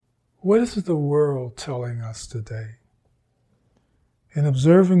what is the world telling us today? In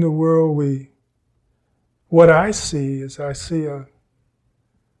observing the world, what I see is a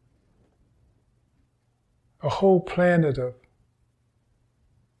whole planet of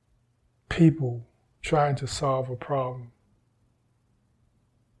people trying to solve a problem.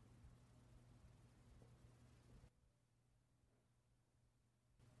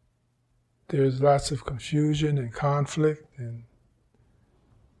 There's lots of confusion and conflict and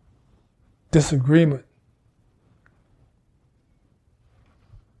disagreement.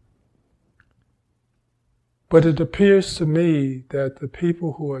 But it appears to me that the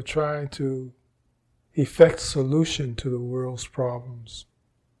people who are trying to effect solution to the world's problems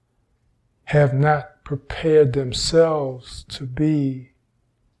have not prepared themselves to be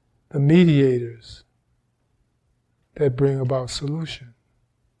the mediators that bring about solution.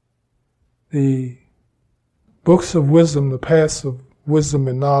 The books of wisdom, the paths of wisdom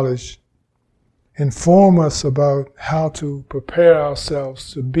and knowledge, inform us about how to prepare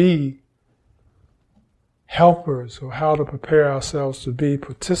ourselves to be helpers, or how to prepare ourselves to be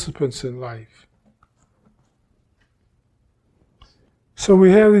participants in life. So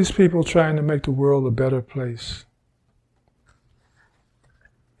we have these people trying to make the world a better place.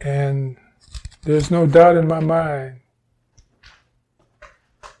 And there's no doubt in my mind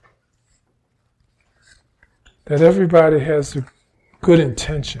that everybody has a good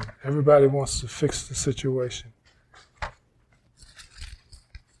intention. Everybody wants to fix the situation.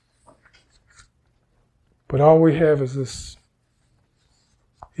 But all we have is this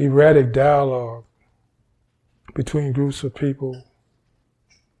erratic dialogue between groups of people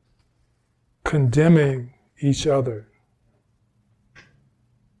condemning each other.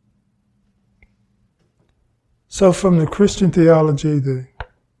 So from the Christian theology, they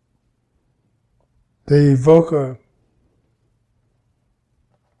evoke a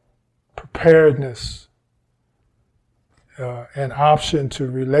preparedness, an option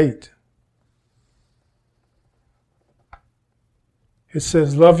to relate. It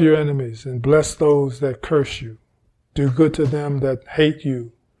says, love your enemies and bless those that curse you. Do good to them that hate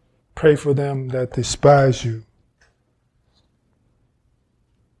you. Pray for them that despise you.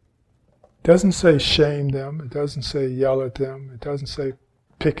 It doesn't say shame them. It doesn't say yell at them. It doesn't say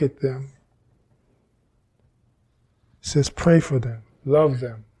pick at them. It says pray for them. Love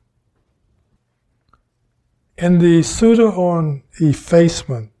them. In the Sutta on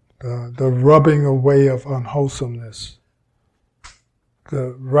effacement, the rubbing away of unwholesomeness,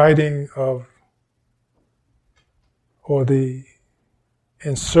 the writing of, or the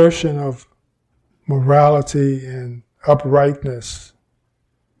insertion of morality and uprightness,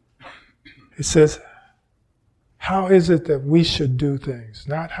 it says, how is it that we should do things?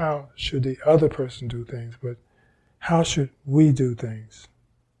 Not how should the other person do things, but how should we do things?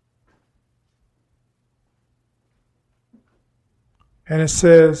 And it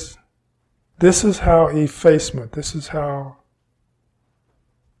says, this is how effacement, this is how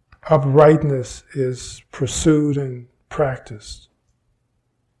uprightness is pursued and practiced.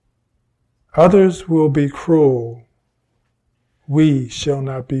 Others will be cruel. We shall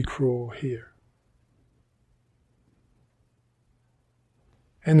not be cruel here.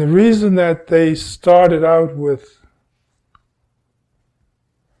 And the reason that they started out with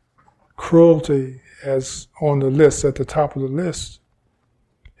cruelty as on the list, at the top of the list,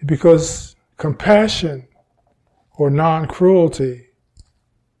 is because compassion or non-cruelty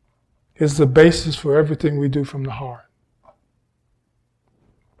is the basis for everything we do from the heart.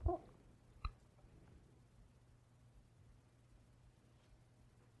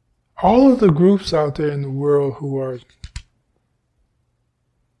 All of the groups out there in the world who are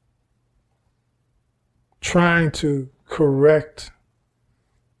trying to correct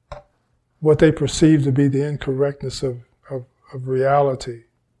what they perceive to be the incorrectness of reality,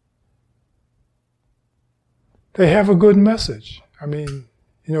 they have a good message. I mean,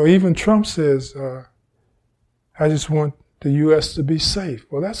 even Trump says, I just want the U.S. to be safe.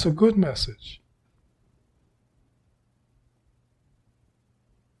 Well, that's a good message.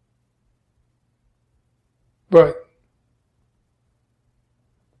 But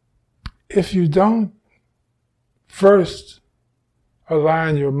if you don't first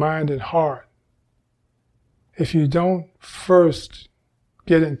align your mind and heart, if you don't first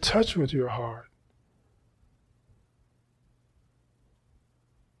get in touch with your heart,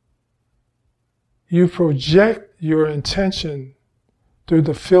 you project your intention through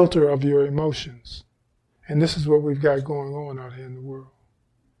the filter of your emotions. And this is what we've got going on out here in the world.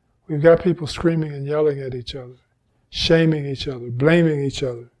 We've got people screaming and yelling at each other, shaming each other, blaming each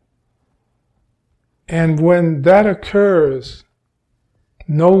other. And when that occurs,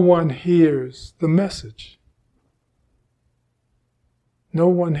 no one hears the message. No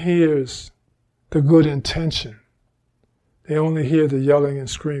one hears the good intention. They only hear the yelling and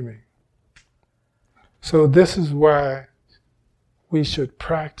screaming. So this is why we should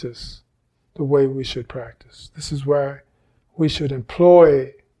practice the way we should practice. This is why we should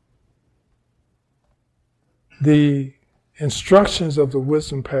employ the instructions of the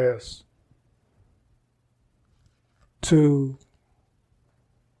wisdom paths to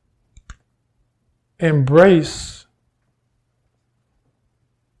embrace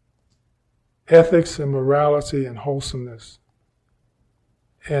ethics and morality and wholesomeness,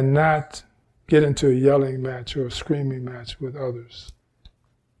 and not get into a yelling match or a screaming match with others.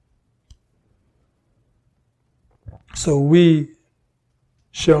 So we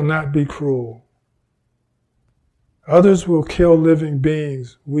shall not be cruel. Others will kill living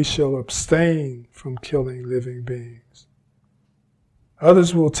beings. We shall abstain from killing living beings.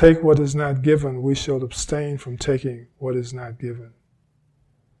 Others will take what is not given. We shall abstain from taking what is not given.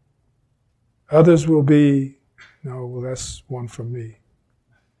 Others will be, no, well, that's one for me.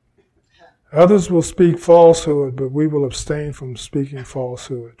 Others will speak falsehood, but we will abstain from speaking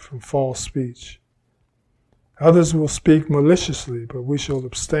falsehood, from false speech. Others will speak maliciously, but we shall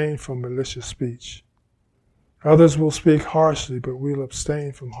abstain from malicious speech. Others will speak harshly, but we will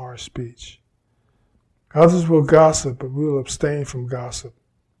abstain from harsh speech. Others will gossip, but we will abstain from gossip.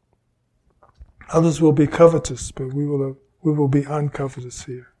 Others will be covetous, but we will be uncovetous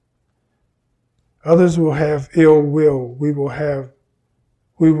here. Others will have ill will. We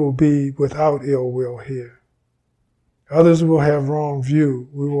will be without ill will here. Others will have wrong view.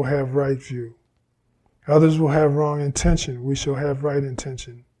 We will have right view. Others will have wrong intention. We shall have right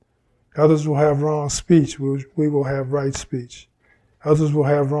intention. Others will have wrong speech. We will have right speech. Others will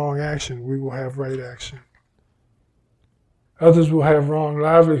have wrong action. We will have right action. Others will have wrong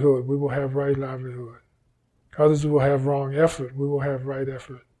livelihood. We will have right livelihood. Others will have wrong effort. We will have right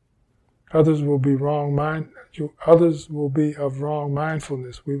effort. Others will be Others will be of wrong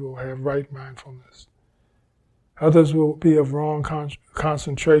mindfulness. We will have right mindfulness. Others will be of wrong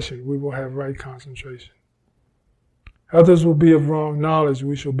concentration. We will have right concentration. Others will be of wrong knowledge.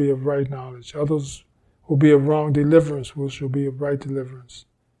 We shall be of right knowledge. Others will be of wrong deliverance. We shall be of right deliverance.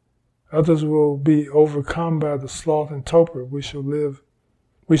 Others will be overcome by the sloth and torpor. We shall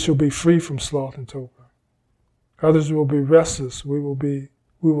be free from sloth and torpor. Others will be restless. We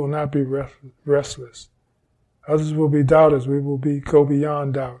will not be restless. Others will be doubters. We will go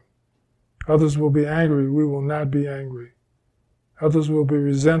beyond doubt. Others will be angry. We will not be angry. Others will be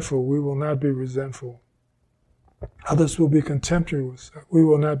resentful. We will not be resentful. Others will be contemptuous. We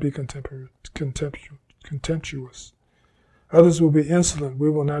will not be contemptuous. Others will be insolent.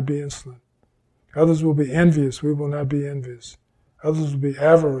 We will not be insolent. Others will be envious. We will not be envious. Others will be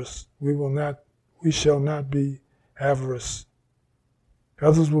avarice. We shall not be avarice.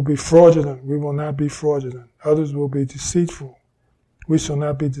 Others will be fraudulent. We will not be fraudulent. Others will be deceitful. We shall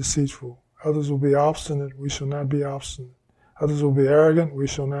not be deceitful. Others will be obstinate. We shall not be obstinate. Others will be arrogant. We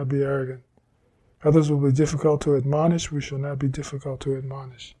shall not be arrogant. Others will be difficult to admonish. We shall not be difficult to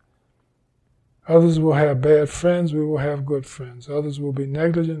admonish. Others will have bad friends. We will have good friends. Others will be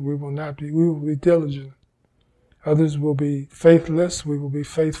negligent. We will not be. We will be diligent. Others will be faithless. We will be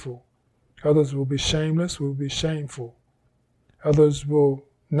faithful. Others will be shameless. We will be shameful. Others will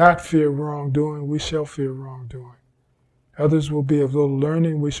not fear wrongdoing. We shall fear wrongdoing. Others will be of little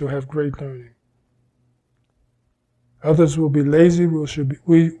learning. We shall have great learning. Others will be lazy. We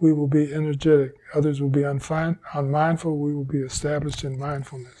will be energetic. Others will be unmindful. We will be established in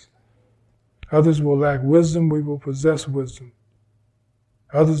mindfulness. Others will lack wisdom. We will possess wisdom.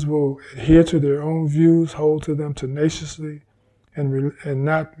 Others will adhere to their own views, hold to them tenaciously, and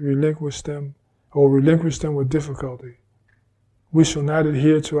not relinquish them, or relinquish them with difficulty. We shall not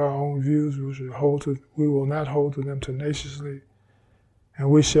adhere to our own views. We will not hold to them tenaciously, and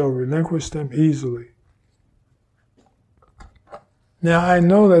we shall relinquish them easily. Now I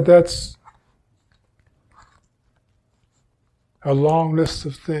know that that's a long list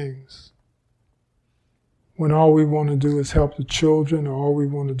of things, when all we want to do is help the children, or all we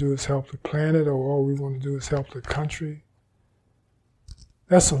want to do is help the planet, or all we want to do is help the country.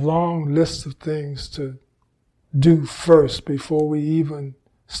 That's a long list of things to do first before we even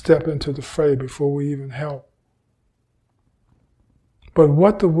step into the fray, before we even help. But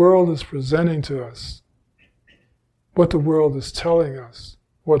what the world is presenting to us, what the world is telling us,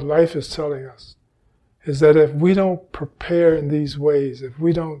 what life is telling us, is that if we don't prepare in these ways, if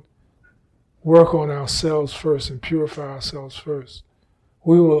we don't work on ourselves first and purify ourselves first,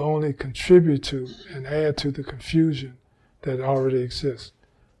 we will only contribute to and add to the confusion that already exists.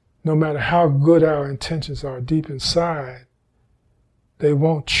 No matter how good our intentions are deep inside, they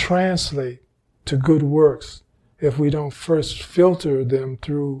won't translate to good works if we don't first filter them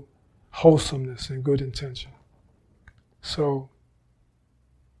through wholesomeness and good intention. So,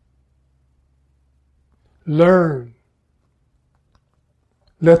 learn.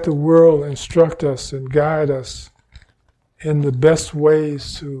 Let the world instruct us and guide us in the best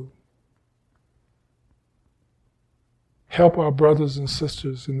ways to help our brothers and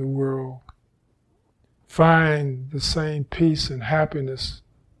sisters in the world find the same peace and happiness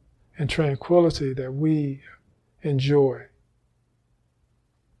and tranquility that we enjoy.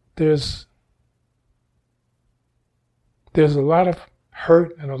 There's a lot of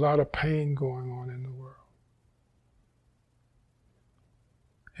hurt and a lot of pain going on in the world.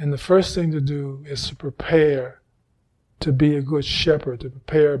 And the first thing to do is to prepare to be a good shepherd, to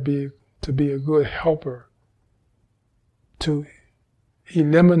prepare to be a good helper, to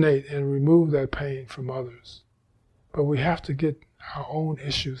eliminate and remove that pain from others. But we have to get our own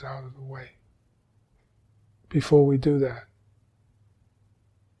issues out of the way before we do that.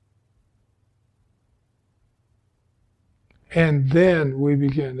 And then we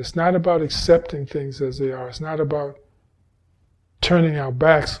begin. It's not about accepting things as they are. It's not about turning our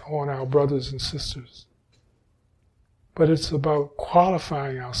backs on our brothers and sisters. But it's about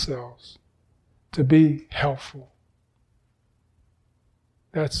qualifying ourselves to be helpful.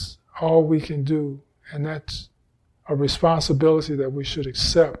 That's all we can do, and that's a responsibility that we should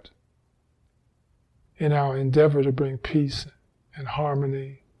accept in our endeavor to bring peace and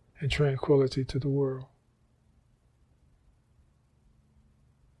harmony and tranquility to the world.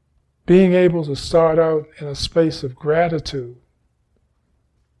 Being able to start out in a space of gratitude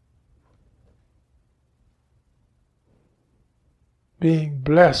being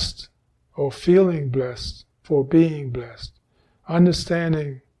blessed or feeling blessed for being blessed,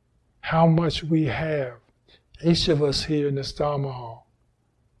 understanding how much we have, each of us here in this Dharma hall,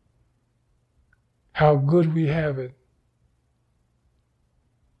 how good we have it.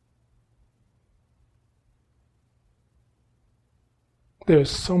 There's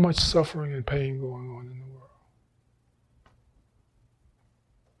so much suffering and pain going on in the world.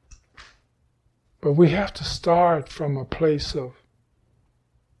 But we have to start from a place of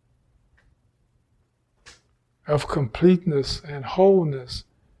completeness and wholeness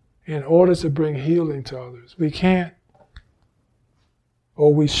in order to bring healing to others. We can't,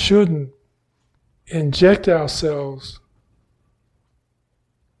 or we shouldn't, inject ourselves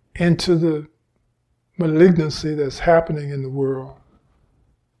into the malignancy that's happening in the world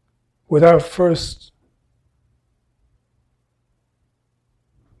without first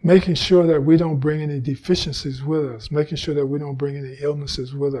making sure that we don't bring any deficiencies with us, making sure that we don't bring any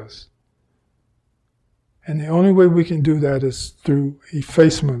illnesses with us. And the only way we can do that is through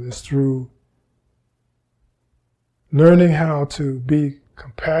effacement, is through learning how to be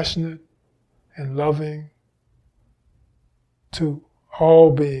compassionate and loving to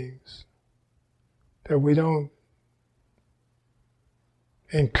all beings, that we don't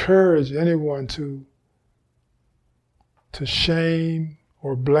encourage anyone to shame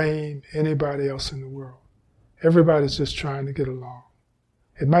or blame anybody else in the world. Everybody's just trying to get along.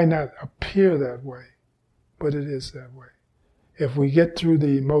 It might not appear that way, but it is that way. If we get through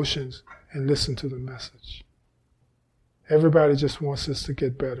the emotions and listen to the message. Everybody just wants us to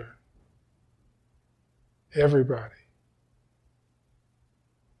get better. Everybody.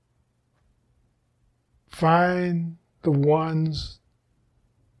 Find the ones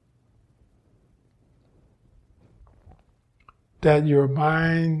that your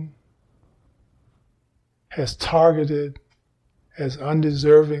mind has targeted as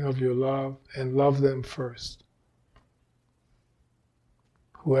undeserving of your love, and love them first.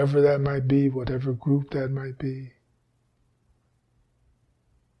 Whoever that might be, whatever group that might be,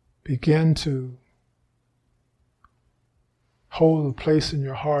 begin to hold a place in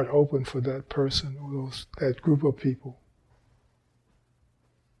your heart open for that person or that group of people.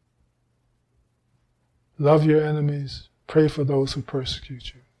 Love your enemies, pray for those who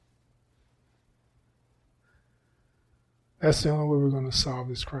persecute you. That's the only way we're going to solve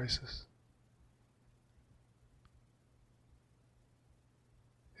this crisis.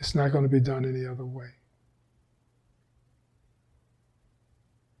 It's not going to be done any other way.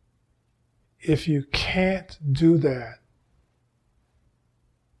 If you can't do that,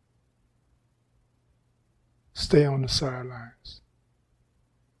 stay on the sidelines.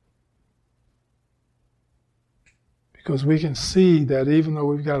 Because we can see that even though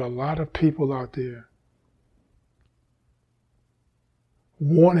we've got a lot of people out there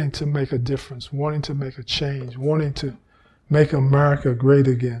wanting to make a difference, wanting to make a change, wanting to make America great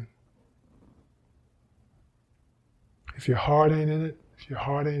again. If your heart ain't in it, if your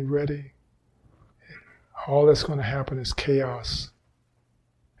heart ain't ready, all that's going to happen is chaos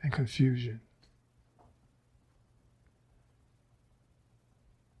and confusion.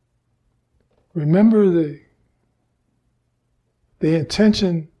 Remember, the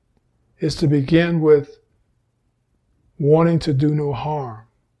intention is to begin with wanting to do no harm.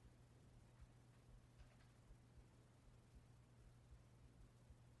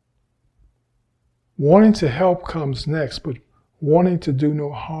 Wanting to help comes next, but wanting to do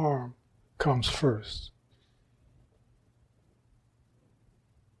no harm comes first.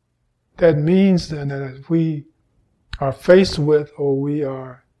 That means then that if we are faced with or we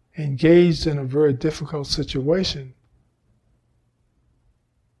are engaged in a very difficult situation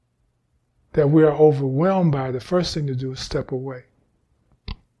that we are overwhelmed by, the first thing to do is step away.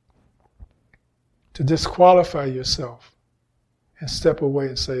 To disqualify yourself and step away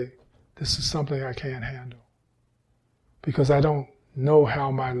and say, this is something I can't handle. Because I don't know how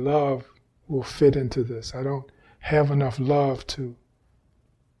my love will fit into this. I don't have enough love to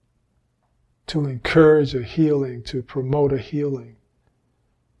encourage a healing, to promote a healing,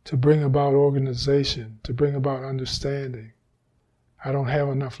 to bring about organization, to bring about understanding. I don't have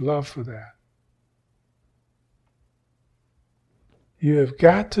enough love for that. You have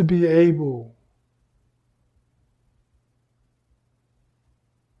got to be able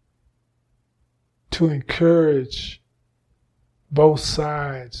to encourage both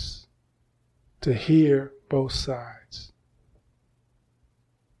sides, to hear both sides,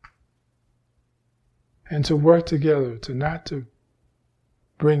 and to work together, to not to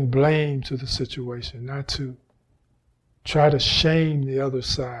bring blame to the situation, not to try to shame the other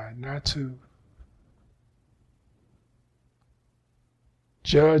side, not to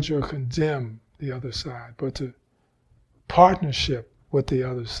judge or condemn the other side, but to partnership with the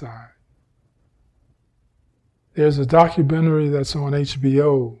other side. There's a documentary that's on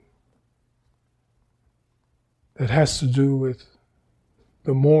HBO that has to do with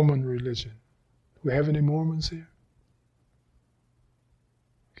the Mormon religion. Do we have any Mormons here?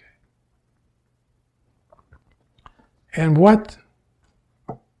 Okay. And what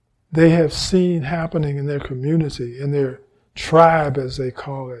they have seen happening in their community, in their tribe as they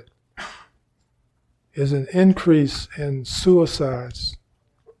call it, is an increase in suicides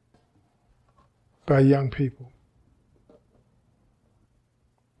by young people.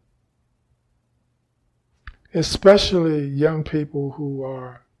 Especially young people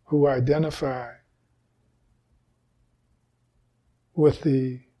who identify with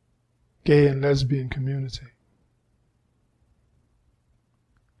the gay and lesbian community.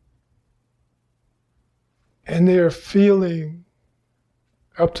 And they're feeling,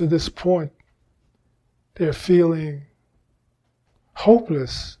 up to this point, they're feeling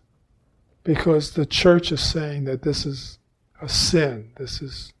hopeless because the church is saying that this is a sin, this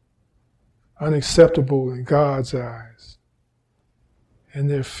is unacceptable in God's eyes. And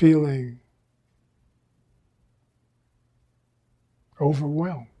they're feeling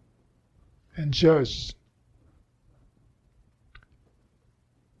overwhelmed and judged.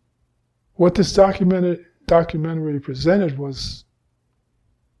 What this documentary presented was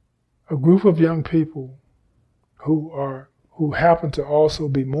a group of young people who happen to also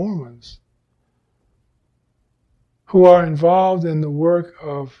be Mormons, who are involved in the work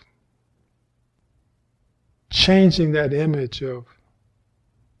of changing that image of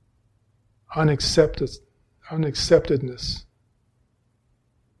unacceptedness,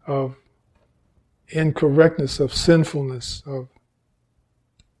 of incorrectness, of sinfulness, of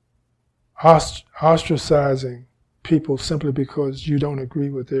ostracizing people simply because you don't agree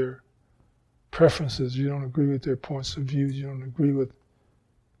with their preferences, you don't agree with their points of view, you don't agree with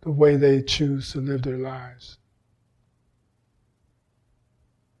the way they choose to live their lives.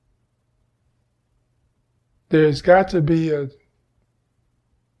 There's got to be an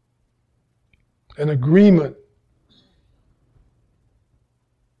agreement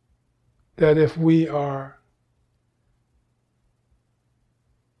that if we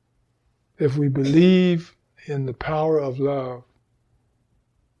believe in the power of love,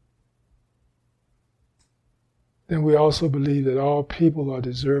 then we also believe that all people are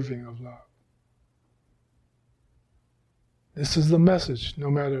deserving of love. This is the message, no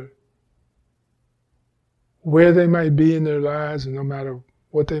matter where they might be in their lives and no matter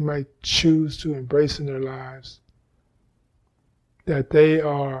what they might choose to embrace in their lives, that they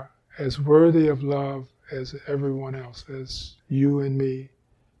are as worthy of love as everyone else, as you and me.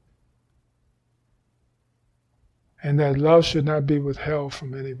 And that love should not be withheld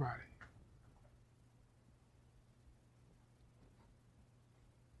from anybody.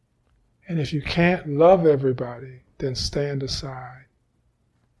 And if you can't love everybody, then stand aside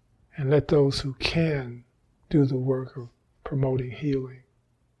and let those who can do the work of promoting healing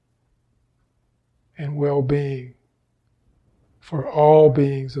and well-being for all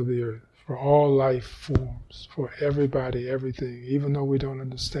beings of the earth, for all life forms, for everybody, everything, even though we don't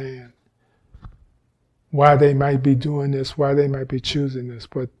understand why they might be doing this, why they might be choosing this.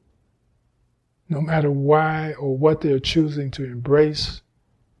 But no matter why or what they're choosing to embrace,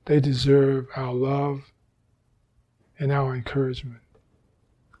 they deserve our love and our encouragement.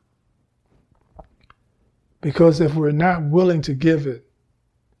 Because if we're not willing to give it,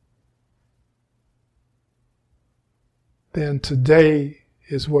 then today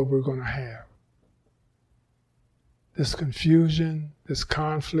is what we're going to have. This confusion, this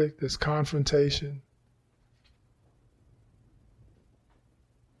conflict, this confrontation.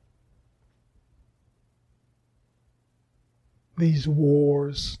 These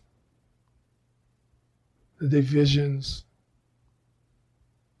wars, the divisions,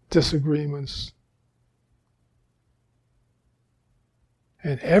 disagreements.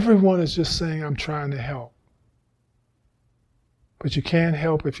 And everyone is just saying, I'm trying to help. But you can't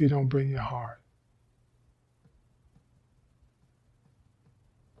help if you don't bring your heart.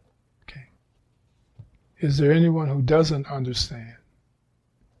 Okay. Is there anyone who doesn't understand?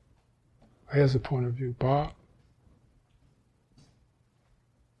 Has a point of view? Bob?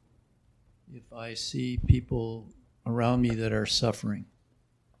 If I see people around me that are suffering,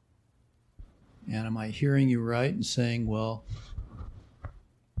 and am I hearing you right in saying, well,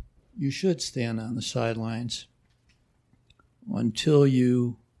 you should stand on the sidelines until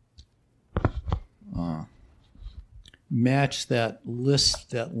you match that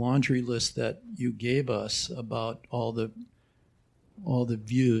list, that laundry list that you gave us about all the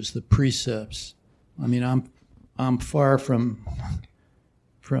views, the precepts. I mean, I'm far from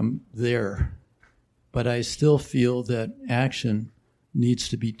there, but I still feel that action needs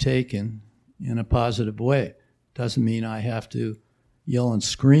to be taken in a positive way. Doesn't mean I have to yell and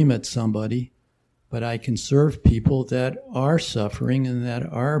scream at somebody, but I can serve people that are suffering and that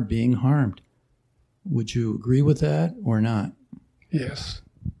are being harmed. Would you agree with that or not? Yes.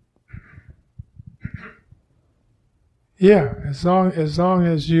 Yeah, as long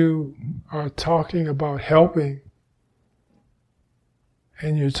as you are talking about helping,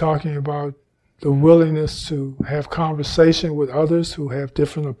 and you're talking about the willingness to have conversation with others who have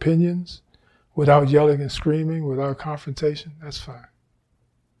different opinions without yelling and screaming, without confrontation, that's fine.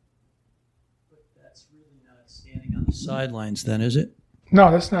 But that's really not standing on the sidelines then, is it?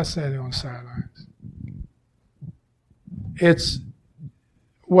 No, that's not standing on the sidelines. It's,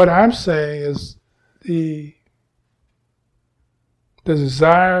 what I'm saying is the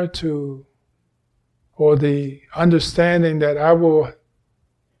desire to, or the understanding that I will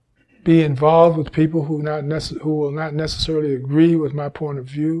be involved with people who will not necessarily agree with my point of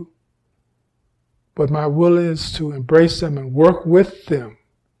view, but my willingness to embrace them and work with them,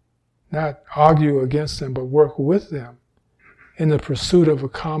 not argue against them, but work with them in the pursuit of a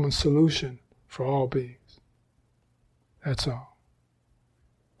common solution for all beings. That's all.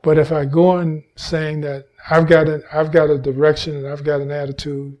 But if I go on saying that I've got a direction and I've got an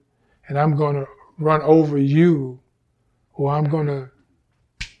attitude and I'm going to run over you, or I'm going to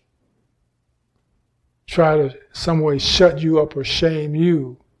try to some way shut you up or shame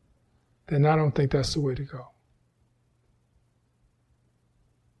you, then I don't think that's the way to go.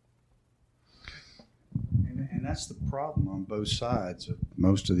 And that's the problem on both sides of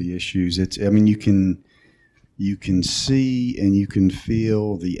most of the issues. You can see and you can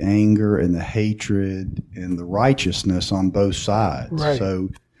feel the anger and the hatred and the righteousness on both sides. Right. So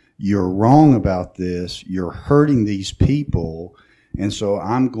you're wrong about this, you're hurting these people, and so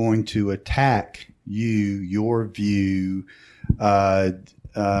I'm going to attack you, your view, from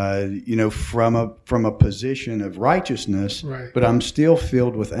a position of righteousness, right. But I'm still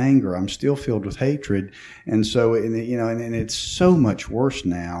filled with anger. I'm still filled with hatred, and so and it's so much worse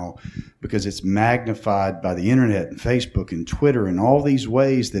now because it's magnified by the internet and Facebook and Twitter and all these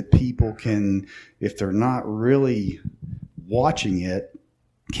ways that people can, if they're not really watching it,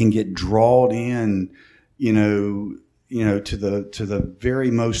 can get drawn in, to the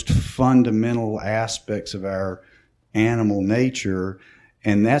very most fundamental aspects of our animal nature.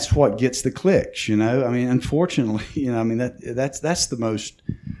 And that's what gets the clicks, unfortunately, that's the most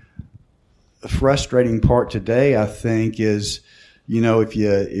frustrating part today, I think, is,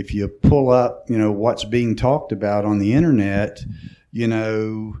 if you pull up, what's being talked about on the internet,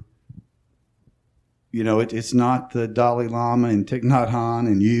 it's not the Dalai Lama and Thich Nhat Hanh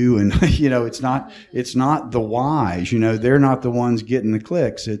and you and it's not the wise. They're not the ones getting the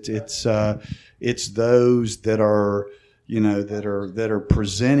clicks. It's those that are that are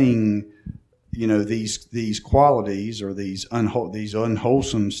presenting these qualities or these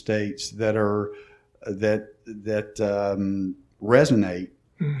unwholesome states that resonate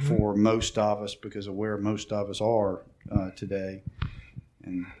for most of us because of where most of us are today.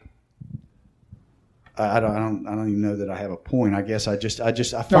 And I don't even know that I have a point. I guess I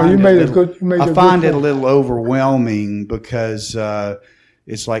find it a little overwhelming because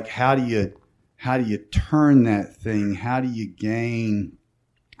it's like how do you turn that thing? How do you gain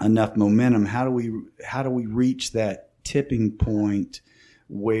enough momentum? How do we reach that tipping point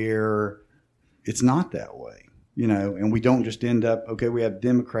where it's not that way? And we don't just end up, okay, we have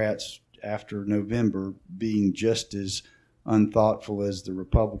Democrats after November being just as unthoughtful as the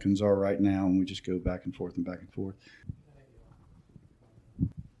Republicans are right now, and we just go back and forth and back and forth.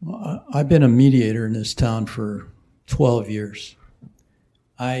 Well, I've been a mediator in this town for 12 years.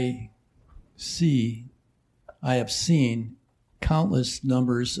 I have seen countless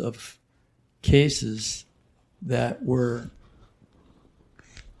numbers of cases that were,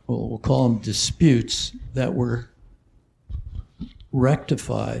 we'll call them disputes, that were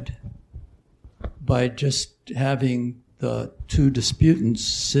rectified by just having the two disputants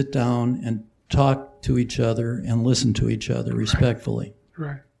sit down and talk to each other and listen to each other respectfully.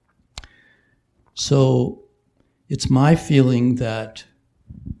 Right. So it's my feeling that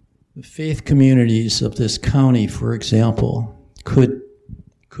the faith communities of this county, for example, could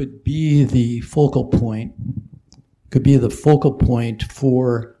be the focal point,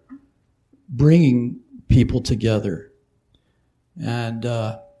 for bringing people together. And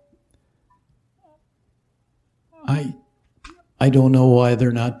I don't know why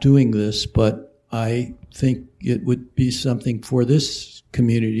they're not doing this, but I think it would be something for this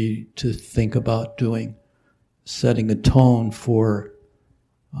community to think about doing, setting a tone for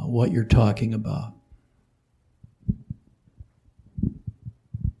what you're talking about.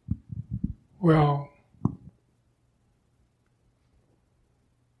 Well,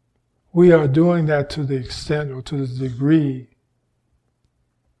 we are doing that to the extent or to the degree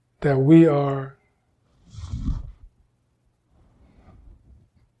that we are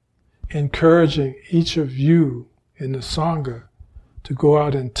encouraging each of you in the Sangha to go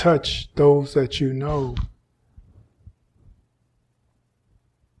out and touch those that you know.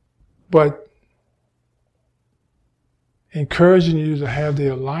 But encouraging you to have the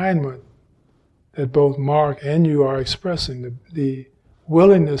alignment that both Mark and you are expressing, the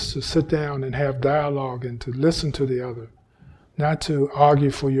willingness to sit down and have dialogue and to listen to the other, not to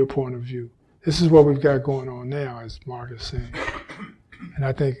argue for your point of view. This is what we've got going on now, as Mark is saying. And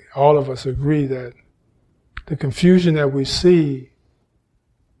I think all of us agree that the confusion that we see,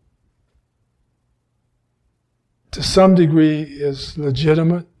 to some degree, is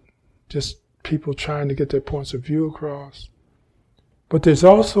legitimate, just people trying to get their points of view across. But there's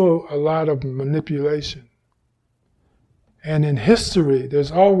also a lot of manipulation. And in history,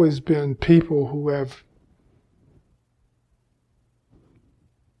 there's always been people who have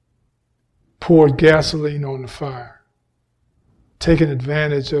poured gasoline on the fire, taken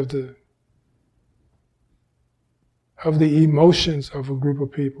advantage of the emotions of a group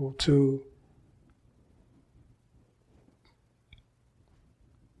of people to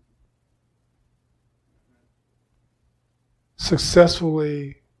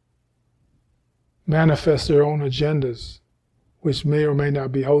successfully manifest their own agendas, which may or may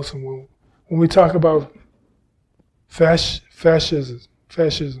not be wholesome. When we talk about fascism,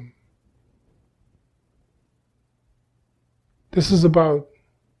 this is about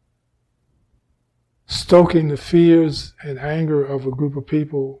stoking the fears and anger of a group of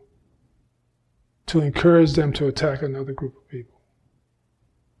people to encourage them to attack another group of people,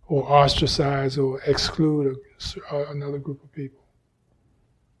 or ostracize or exclude another group of people.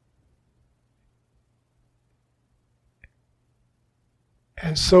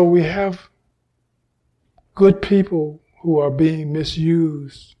 And so we have good people who are being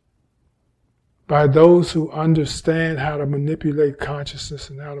misused by those who understand how to manipulate consciousness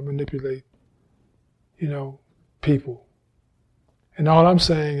and how to manipulate, people. And all I'm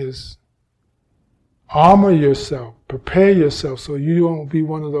saying is, armor yourself, prepare yourself so you don't be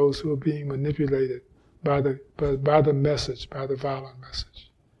one of those who are being manipulated by the message, by the violent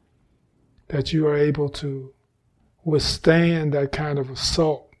message. That you are able to withstand that kind of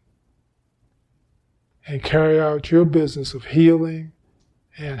assault and carry out your business of healing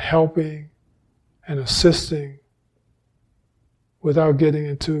and helping and assisting without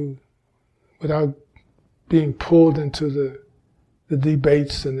being pulled into the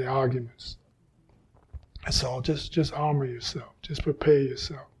debates and the arguments. That's all. Just armor yourself. Just prepare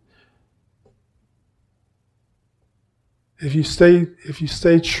yourself. If you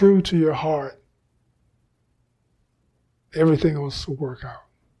stay true to your heart, everything else will work out.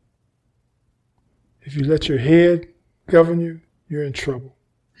 If you let your head govern you, you're in trouble.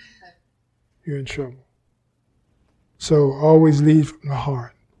 You're in trouble. So always lead from the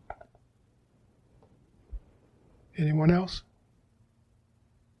heart. Anyone else?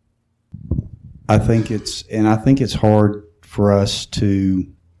 I think it's hard for us to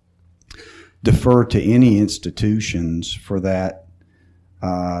defer to any institutions for that,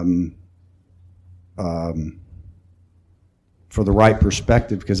 for the right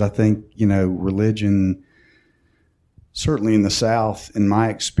perspective, because I think, religion, certainly in the South, in my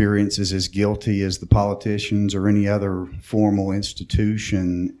experience, is as guilty as the politicians or any other formal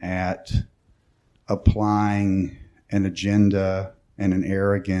institution at applying an agenda and an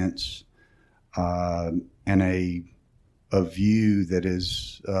arrogance and a view that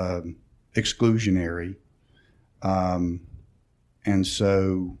is exclusionary. And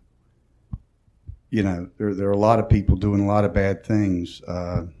so, there are a lot of people doing a lot of bad things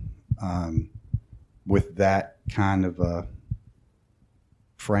with that kind of a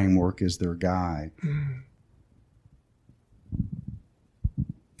framework as their guide.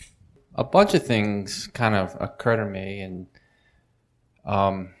 A bunch of things kind of occur to me, and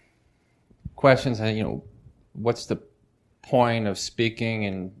questions that, what's the point of speaking?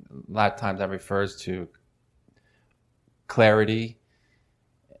 And a lot of times that refers to clarity.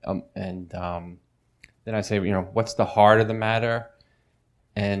 And then I say, what's the heart of the matter?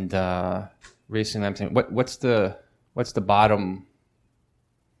 And recently I'm saying, what's the bottom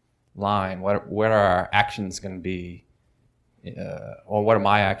line? What are our actions going to be, or what are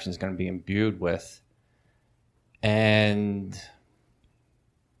my actions going to be imbued with? And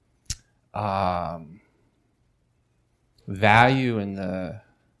value in the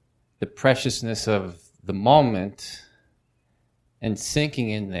preciousness of the moment and sinking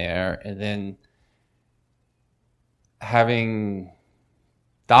in there, and then having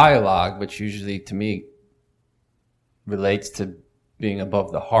dialogue, which usually to me relates to being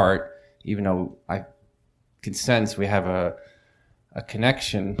above the heart, even though I can sense we have a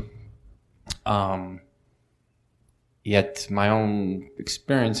connection. Yet my own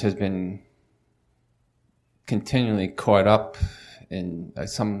experience has been continually caught up in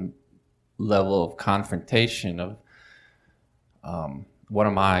some level of confrontation of what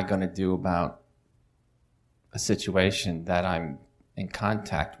am I going to do about a situation that I'm in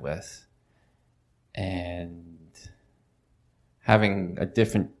contact with, and having a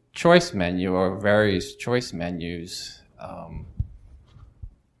different choice menu or various choice menus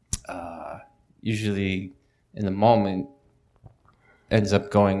usually in the moment ends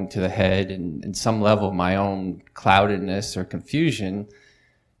up going to the head, and in some level my own cloudedness or confusion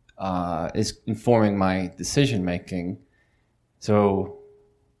is informing my decision making. So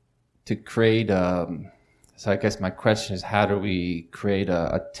to create so I guess my question is, how do we create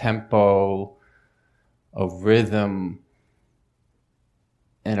a tempo, a rhythm,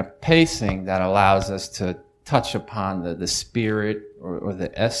 and a pacing that allows us to touch upon the spirit or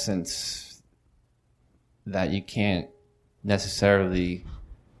the essence that you can't necessarily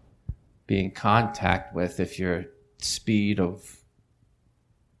be in contact with if your speed of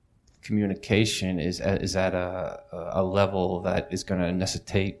communication is at a level that is going to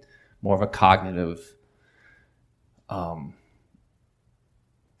necessitate more of a cognitive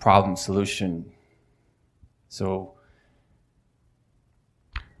problem solution. So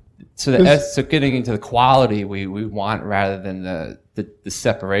getting into the quality we want rather than the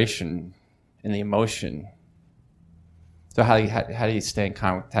separation and the emotion. So how do you stay in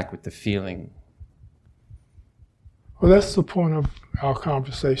contact with the feeling? Well, that's the point of our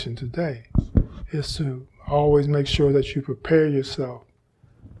conversation today, is to always make sure that you prepare yourself.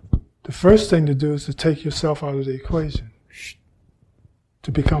 The first thing to do is to take yourself out of the equation,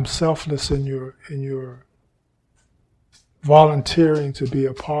 to become selfless in your volunteering to be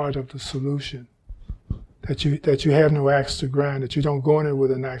a part of the solution, that you have no axe to grind, that you don't go in it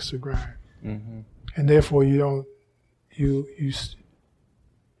with an axe to grind, and therefore you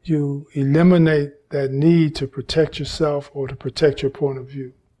eliminate that need to protect yourself or to protect your point of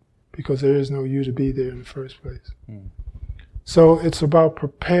view, because there is no you to be there in the first place. So it's about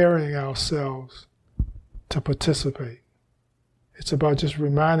preparing ourselves to participate. It's about just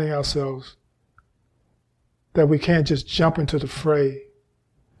reminding ourselves that we can't just jump into the fray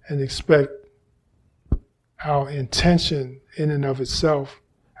and expect our intention in and of itself,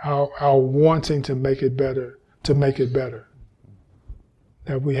 our wanting to make it better,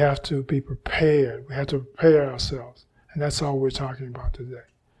 that we have to be prepared. We have to prepare ourselves. And that's all we're talking about today.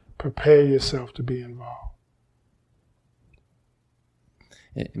 Prepare yourself to be involved.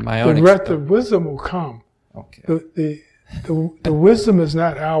 The wisdom will come. Okay. The wisdom is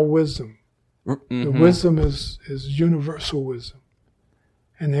not our wisdom. Mm-hmm. The wisdom is universal wisdom.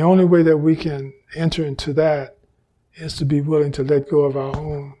 And the only way that we can enter into that is to be willing to let go of our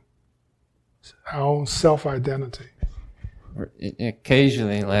own self-identity.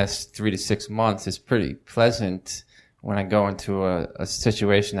 Occasionally, the last 3 to 6 months, it's pretty pleasant when I go into a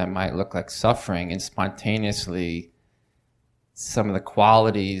situation that might look like suffering, and spontaneously some of the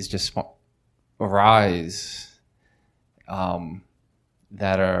qualities just arise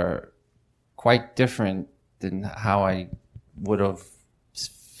that are quite different than how I would have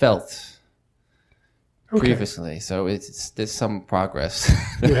felt previously. So there's some progress.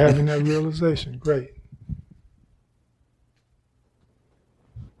 You're having that realization. Great.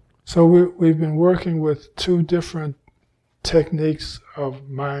 So we've been working with 2 different techniques of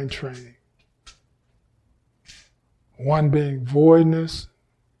mind training. One being voidness,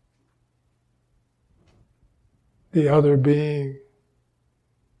 the other being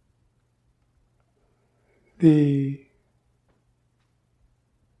the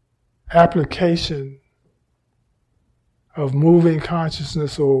application of moving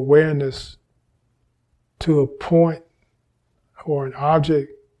consciousness or awareness to a point or an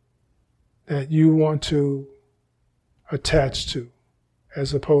object that you want to attach to,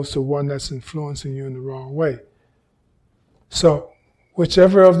 as opposed to one that's influencing you in the wrong way. So,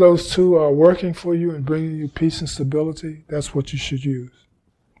 whichever of those 2 are working for you and bringing you peace and stability, that's what you should use.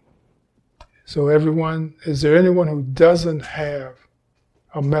 So is there anyone who doesn't have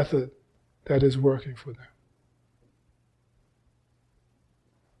a method that is working for them?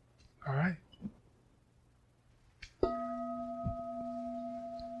 All right.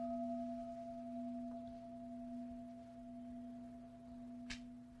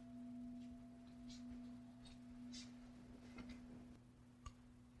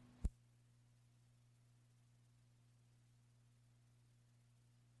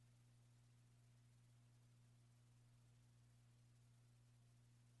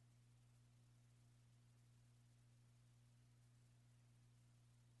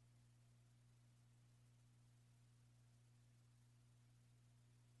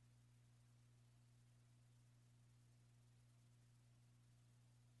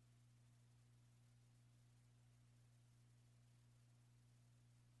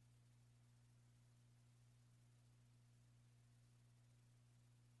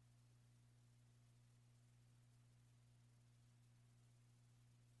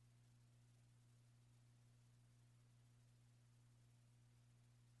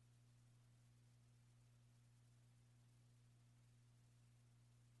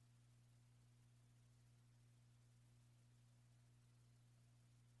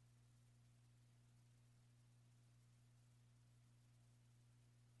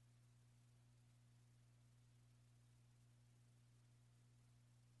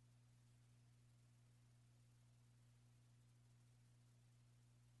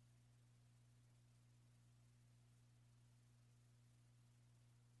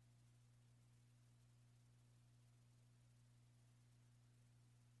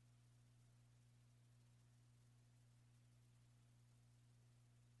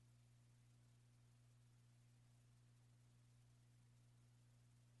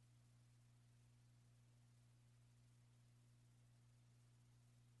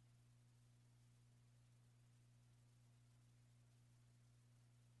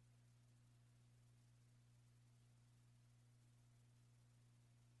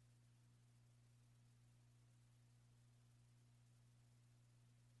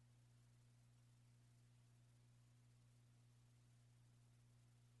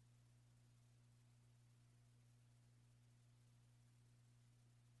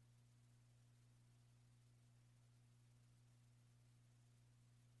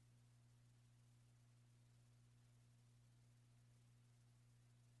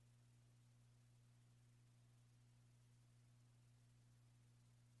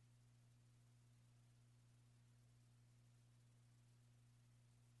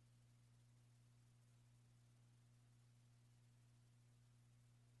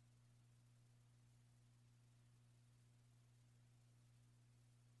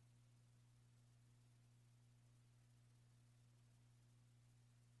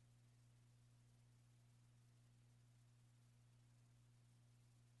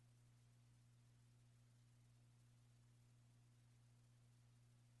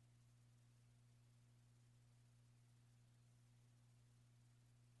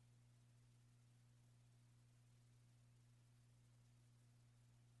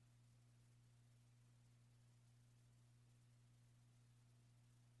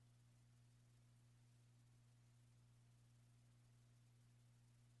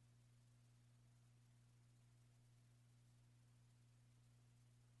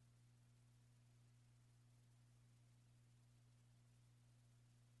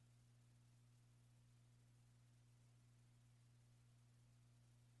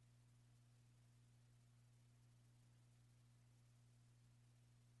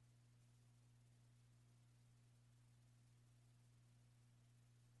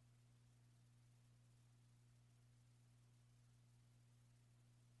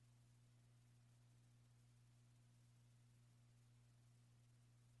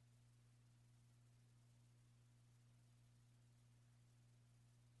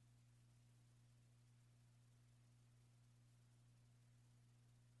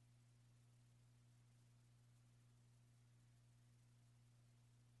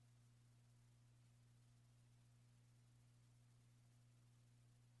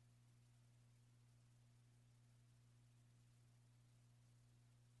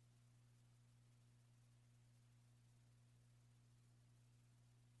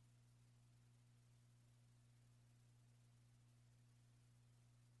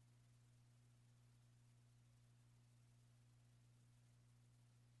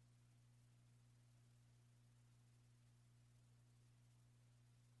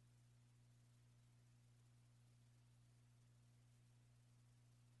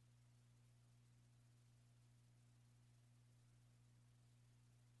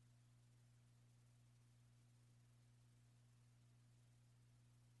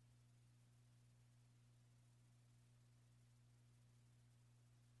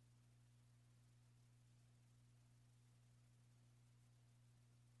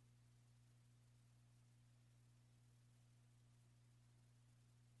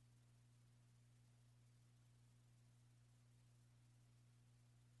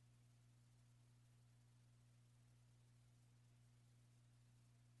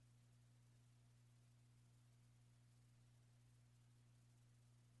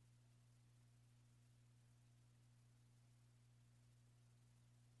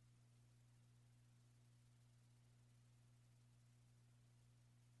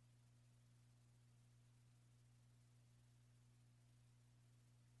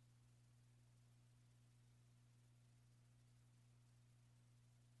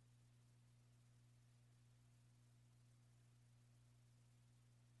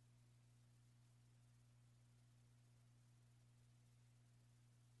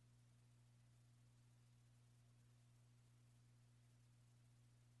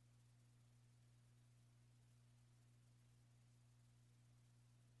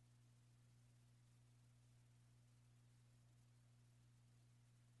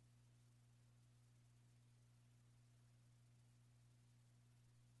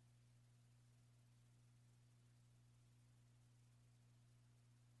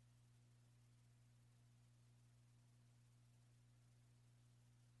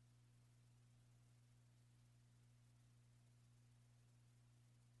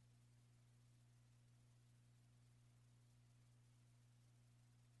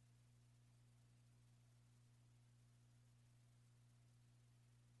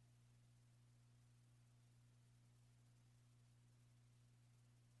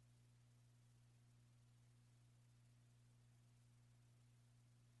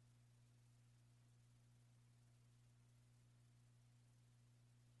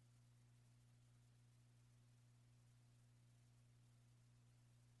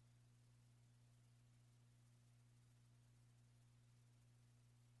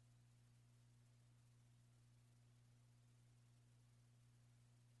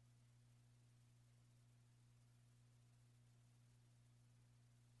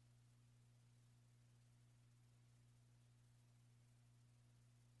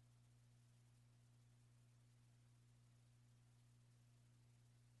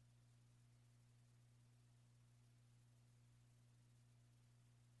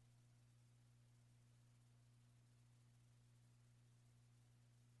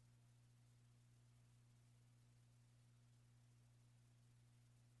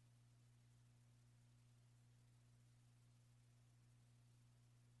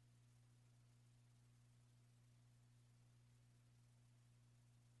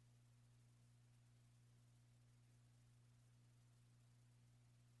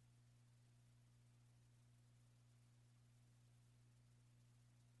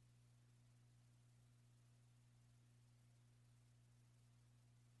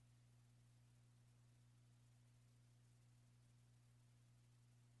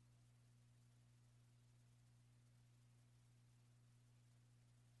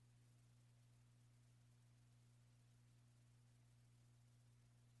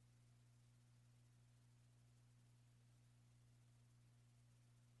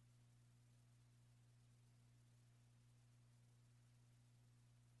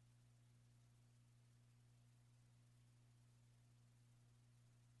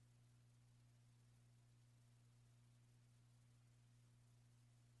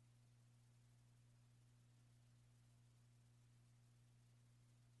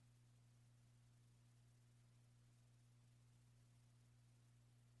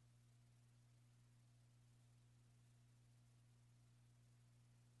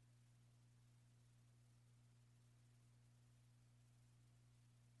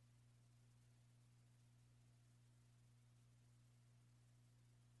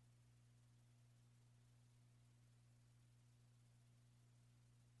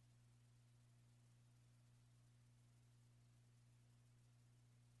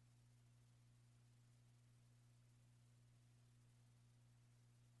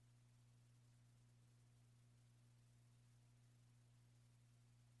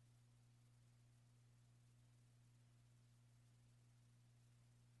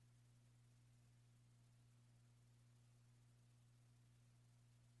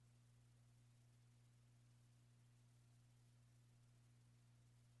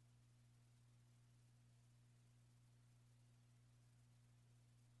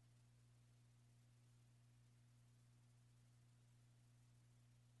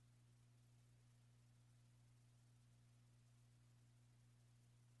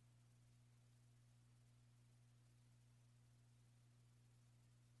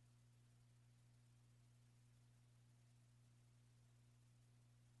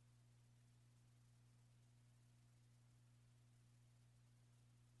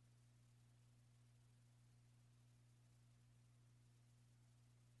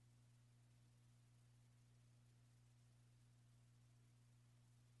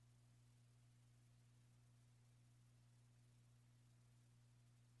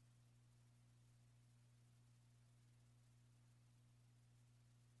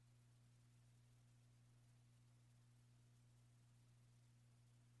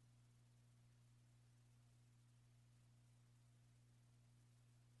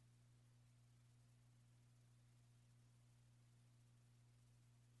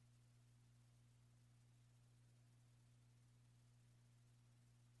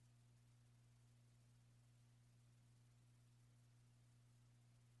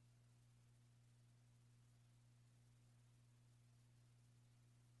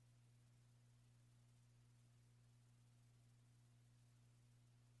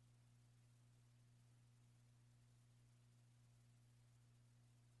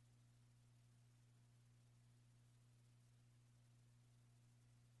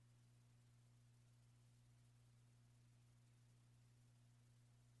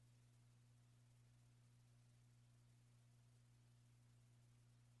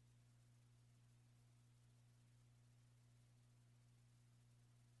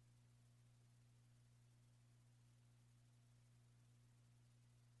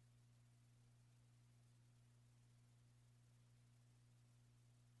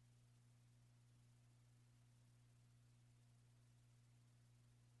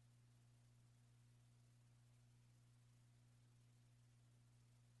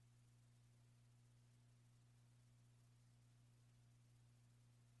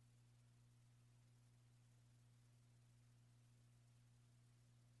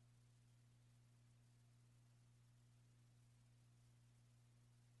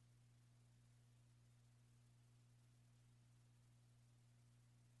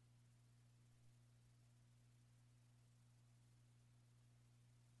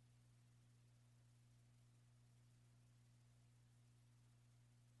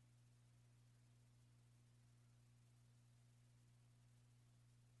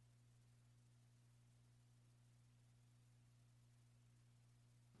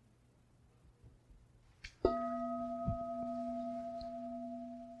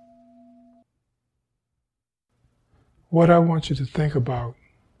 what I want you to think about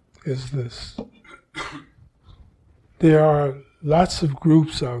is this. There are lots of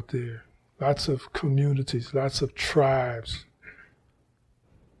groups out there, lots of communities, lots of tribes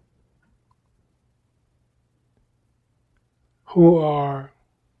who are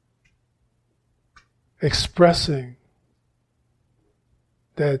expressing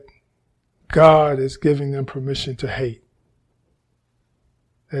that God is giving them permission to hate.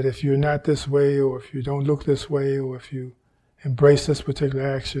 That if you're not this way, or if you don't look this way, or if you embrace this particular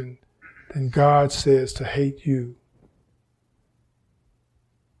action, then God says to hate you.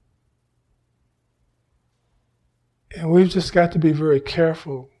 And we've just got to be very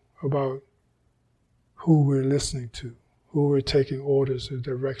careful about who we're listening to, who we're taking orders or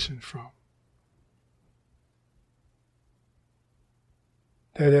direction from.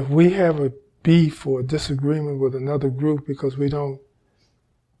 That if we have a beef or a disagreement with another group because we don't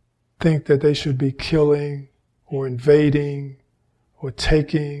think that they should be killing or invading or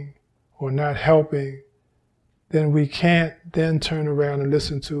taking or not helping, then we can't then turn around and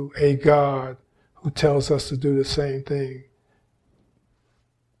listen to a God who tells us to do the same thing.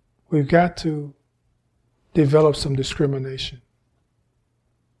 We've got to develop some discrimination.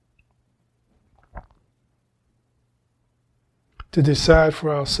 To decide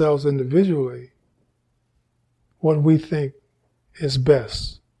for ourselves individually what we think is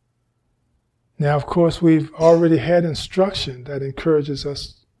best. Now, of course, we've already had instruction that encourages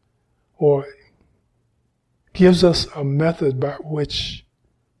us or gives us a method by which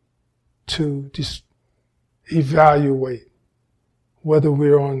to evaluate whether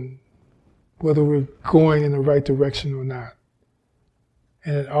we're going in the right direction or not.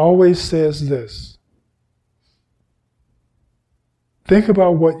 And it always says this: think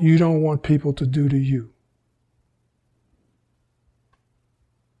about what you don't want people to do to you.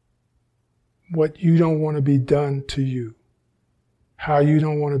 What you don't want to be done to you. How you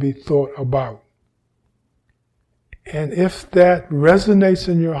don't want to be thought about. And if that resonates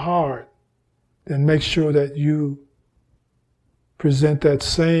in your heart, then make sure that you present that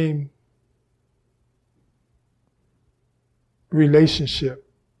same relationship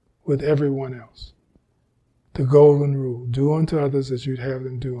with everyone else. The golden rule: do unto others as you'd have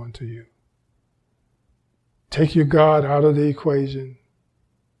them do unto you. Take your God out of the equation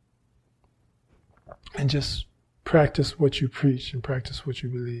and just practice what you preach and practice what you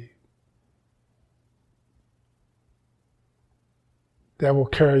believe. That will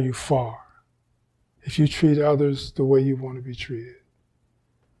carry you far if you treat others the way you want to be treated.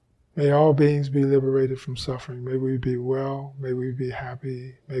 May all beings be liberated from suffering. May we be well. May we be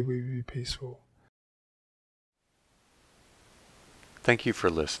happy. May we be peaceful. Thank you for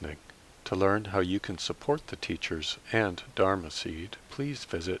listening. To learn how you can support the teachers and Dharma Seed, please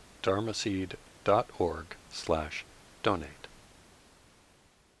visit dharmaseed.org/donate.